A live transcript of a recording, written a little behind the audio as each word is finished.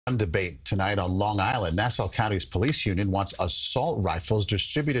Debate tonight on Long Island. Nassau County's police union wants assault rifles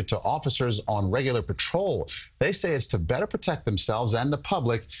distributed to officers on regular patrol. They say it's to better protect themselves and the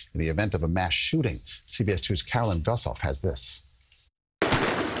public in the event of a mass shooting. CBS 2's Carolyn Gusoff has this.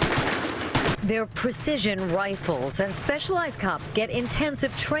 They're precision rifles, and specialized cops get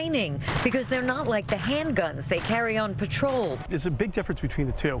intensive training because they're not like the handguns they carry on patrol. There's a big difference between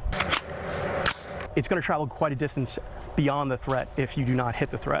the two. It's going to travel quite a distance beyond the threat if you do not hit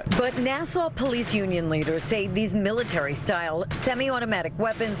the threat. But Nassau police union leaders say these military-style semi-automatic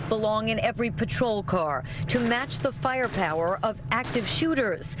weapons belong in every patrol car to match the firepower of active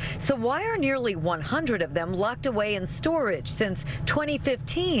shooters. So why are nearly 100 of them locked away in storage since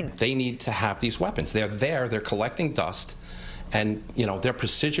 2015? They need to have these weapons. They're there, they're collecting dust, and they're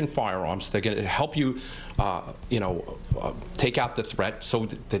precision firearms. They're going to help you, take out the threat so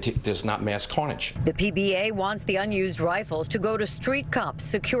that there's not mass carnage. The PBA wants the unused rifles to go to street cops,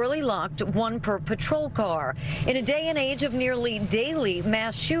 securely locked, one per patrol car. In a day and age of nearly daily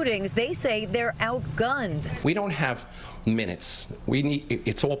mass shootings, they say they're outgunned. We don't have minutes.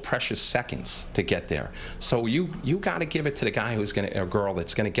 It's all precious seconds to get there. So you got to give it to the guy who's going to, or girl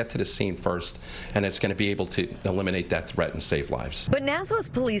that's going to get to the scene first, and it's going to be able to eliminate that threat and save lives. But Nassau's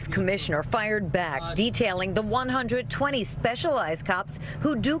police commissioner fired back, detailing the 120 specialized cops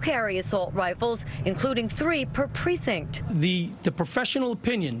who do carry assault rifles, including 3 per precinct. The professional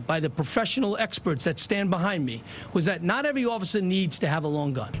opinion by the professional experts that stand behind me was that not every officer needs to have a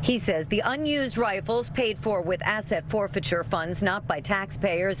long gun. He says the unused rifles, paid for with asset forfeiture funds, not by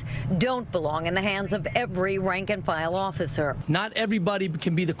taxpayers, don't belong in the hands of every rank-and-file officer. Not everybody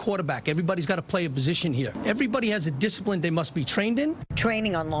can be the quarterback. Everybody's got to play a position here. Everybody has a discipline they must be trained in.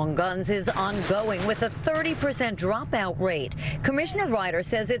 Training on long guns is ongoing with a 30% dropout rate. Commissioner Ryder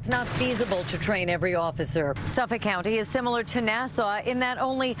says it's not feasible to train every officer. Suffolk County is similar to Nassau in that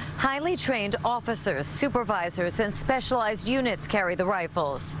only highly trained officers, supervisors, and specialized units carry the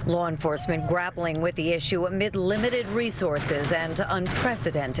rifles. Law enforcement grappling with the issue amid limited resources and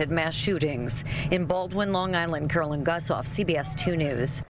unprecedented mass shootings. In Baldwin, Long Island, Carolyn Gusoff, CBS 2 News.